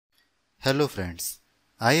Hello friends,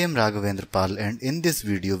 I am Raghavendra Pal and in this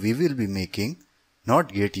video we will be making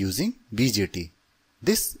NOT gate using BJT.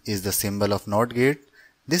 This is the symbol of NOT gate,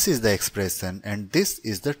 this is the expression and this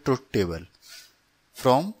is the truth table.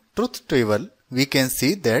 From truth table we can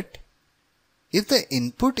see that if the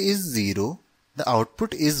input is 0, the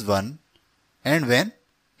output is 1, and when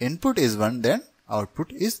input is 1 then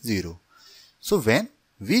output is 0. So when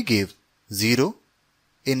we give 0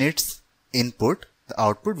 in its input, the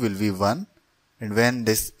output will be 1, and when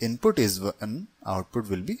this input is 1, output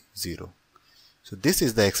will be 0. So this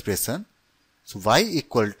is the expression. So y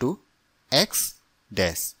equal to x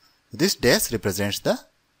dash. This dash represents the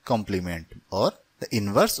complement or the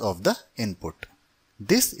inverse of the input.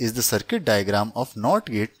 This is the circuit diagram of NOT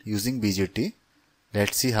gate using BJT.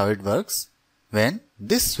 Let's see how it works. When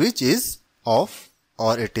this switch is off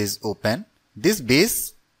or it is open, this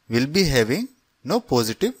base will be having no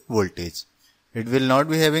positive voltage. It will not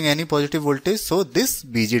be having any positive voltage, so this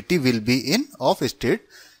BJT will be in off state.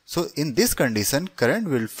 So in this condition, current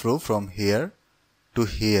will flow from here to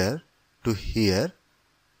here to here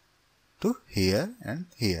to here and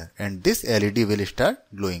here, and this LED will start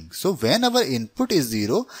glowing. So when our input is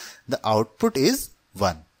 0, the output is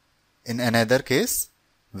 1. In another case,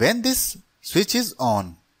 when this switch is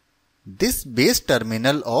on, this base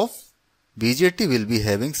terminal of BJT will be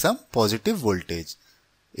having some positive voltage.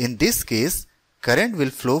 In this case, current will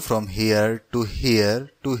flow from here to here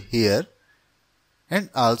to here and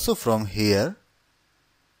also from here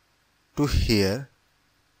to here,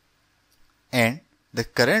 and the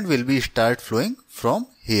current will be start flowing from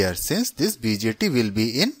here since this BJT will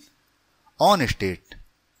be in on state.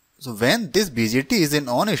 So when this BJT is in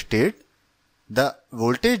on state, the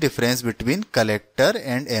voltage difference between collector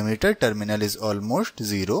and emitter terminal is almost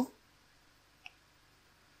 0.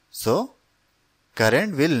 So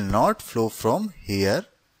current will not flow from here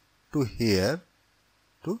to here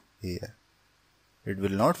to here. It will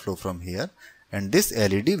not flow from here, and this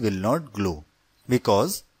LED will not glow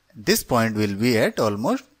because this point will be at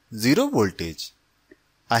almost 0 voltage.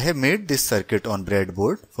 I have made this circuit on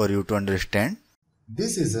breadboard for you to understand.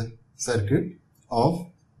 This is a circuit of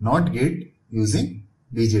NOT gate using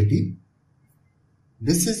BJT.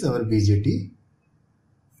 This is our BJT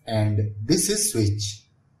and this is switch.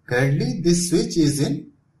 Currently this switch is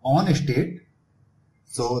in on state,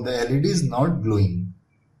 so the LED is not glowing.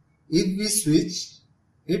 If we switch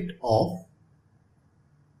it off,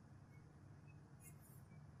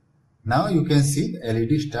 now you can see the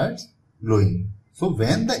LED starts glowing. So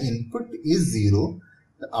when the input is 0,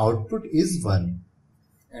 the output is 1,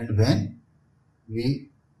 and when we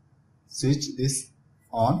switch this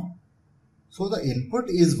on, so the input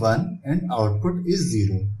is 1 and output is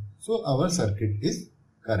 0. So our circuit is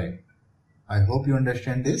correct. I hope you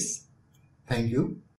understand this. Thank you.